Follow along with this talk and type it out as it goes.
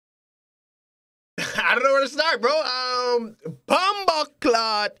I don't know where to start, bro.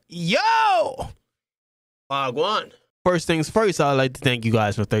 Bumbleclot, yo. Wagwan. First things first, I'd like to thank you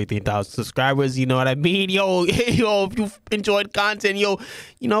guys for 13,000 subscribers. You know what I mean? Yo, if you've enjoyed content,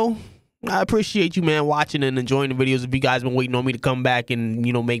 I appreciate you, man, watching and enjoying the videos. If you guys been waiting on me to come back and,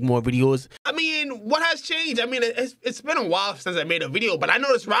 make more videos. I mean, what has changed? I mean, it's been a while since I made a video, but I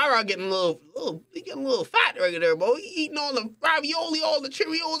noticed Rara getting a little fat right there, bro. He eating all the ravioli, all the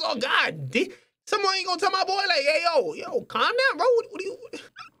Cheerios, oh, God. Someone ain't gonna tell my boy, like, hey, yo, calm down, bro. What do you...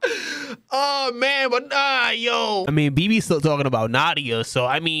 Oh, man, but, yo. I mean, BB's still talking about Nadia, so,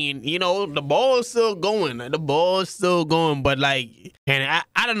 I mean, the ball is still going. The ball is still going, but, like, and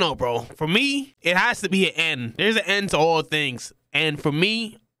I don't know, bro. For me, it has to be an end. There's an end to all things. And for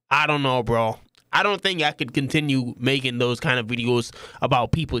me, I don't know, bro. I don't think I could continue making those kind of videos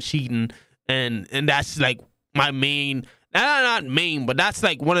about people cheating, and that's, like, my main... Not main, but that's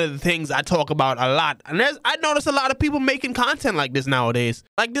like one of the things I talk about a lot. And I notice a lot of people making content like this nowadays.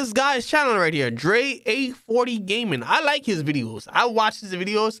 Like this guy's channel right here, Dre A40 Gaming. I like his videos. I watch his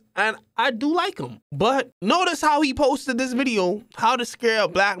videos and I do like them. But notice how he posted this video, how to scare a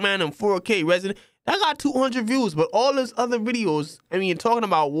black man in 4K Resident. That got 200 views, but all his other videos, I mean, talking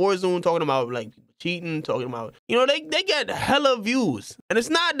about Warzone, talking about like cheating, talking about, they get hella views. And it's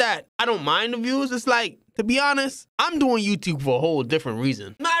not that I don't mind the views. It's like, to be honest, I'm doing YouTube for a whole different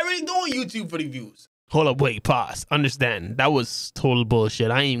reason. I'm not really doing YouTube for the views. Hold up, wait, pause. Understand, that was total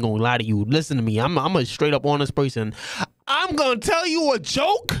bullshit. I ain't gonna lie to you. Listen to me, I'm a straight up honest person. I'm gonna tell you a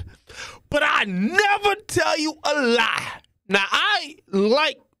joke, but I never tell you a lie. Now, I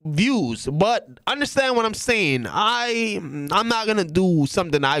like views, but understand what I'm saying. I'm not gonna do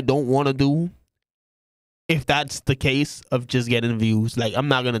something I don't want to do. If that's the case of just getting views, like I'm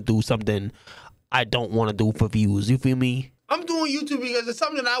not gonna do something I don't want to do for views. You feel me? I'm doing YouTube because it's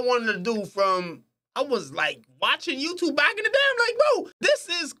something I wanted to do from, I was like watching YouTube back in the day. I'm like, bro, this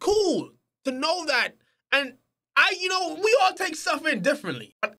is cool to know that. And we all take stuff in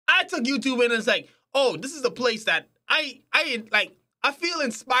differently. But I took YouTube in and it's like, oh, this is a place that I feel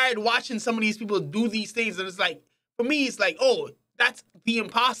inspired watching some of these people do these things. And it's like, for me, it's like, oh, that's the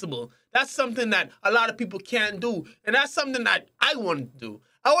impossible. That's something that a lot of people can't do. And that's something that I want to do.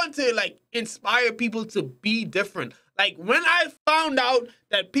 I want to, like, inspire people to be different. Like, when I found out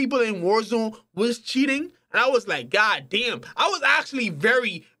that people in Warzone was cheating, and I was like, God damn. I was actually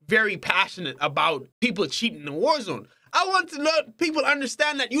very, very passionate about people cheating in Warzone. I want to let people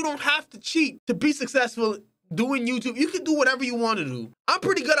understand that you don't have to cheat to be successful doing YouTube. You can do whatever you want to do. I'm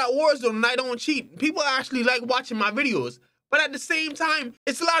pretty good at Warzone, and I don't cheat. People actually like watching my videos. But at the same time,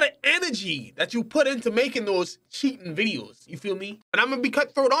 it's a lot of energy that you put into making those cheating videos. You feel me? And I'm going to be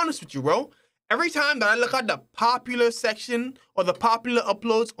cutthroat honest with you, bro. Every time that I look at the popular section or the popular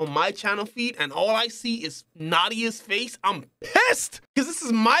uploads on my channel feed and all I see is Nadia's face, I'm pissed. Because this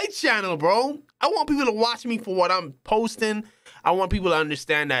is my channel, bro. I want people to watch me for what I'm posting. I want people to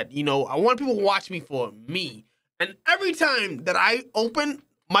understand that, I want people to watch me for me. And every time that I open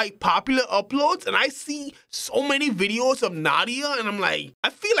my popular uploads and I see so many videos of Nadia and I'm like, I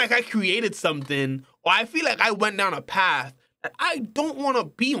feel like I created something or I feel like I went down a path that I don't want to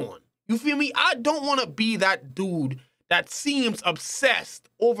be on. You feel me? I don't want to be that dude that seems obsessed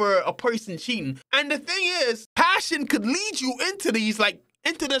over a person cheating. And the thing is, passion could lead you into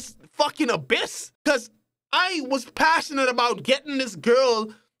into this fucking abyss. Because I was passionate about getting this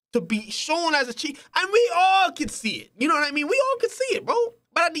girl to be shown as a cheat. And we all could see it. You know what I mean? We all could see it, bro.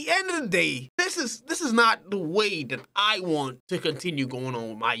 But at the end of the day, this is not the way that I want to continue going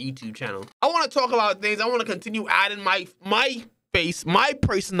on with my YouTube channel. I want to talk about things. I want to continue adding my face, my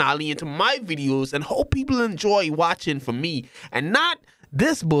personality into my videos and hope people enjoy watching from me and not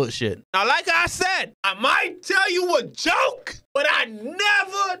this bullshit. Now, like I said, I might tell you a joke, but I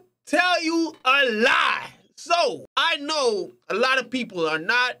never tell you a lie. So I know a lot of people are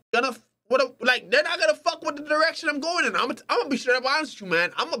not gonna they're not gonna fuck with the direction I'm going in. I'm gonna be straight up honest with you,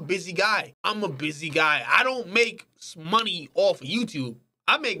 man. I'm a busy guy. I don't make money off of YouTube.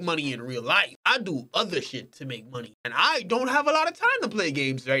 I make money in real life. I do other shit to make money. And I don't have a lot of time to play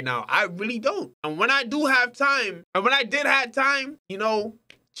games right now. I really don't. And when I do have time, and when I did have time,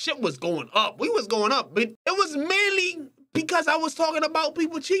 shit was going up. We was going up. But it was mainly because I was talking about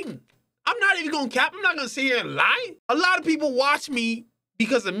people cheating. I'm not even gonna cap. I'm not gonna sit here and lie. A lot of people watch me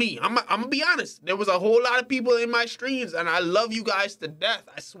because of me. I'm gonna be honest. There was a whole lot of people in my streams, and I love you guys to death.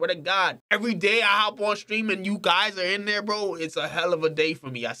 I swear to God. Every day I hop on stream and you guys are in there, bro. It's a hell of a day for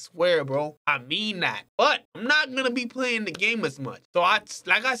me. I swear, bro. I mean that. But I'm not gonna be playing the game as much. So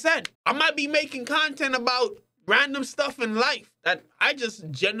like I said, I might be making content about random stuff in life that I just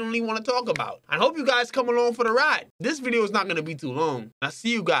genuinely want to talk about. I hope you guys come along for the ride. This video is not going to be too long. I'll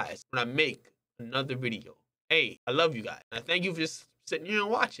see you guys when I make another video. Hey, I love you guys. I thank you for just sitting here and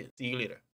watching. See you later.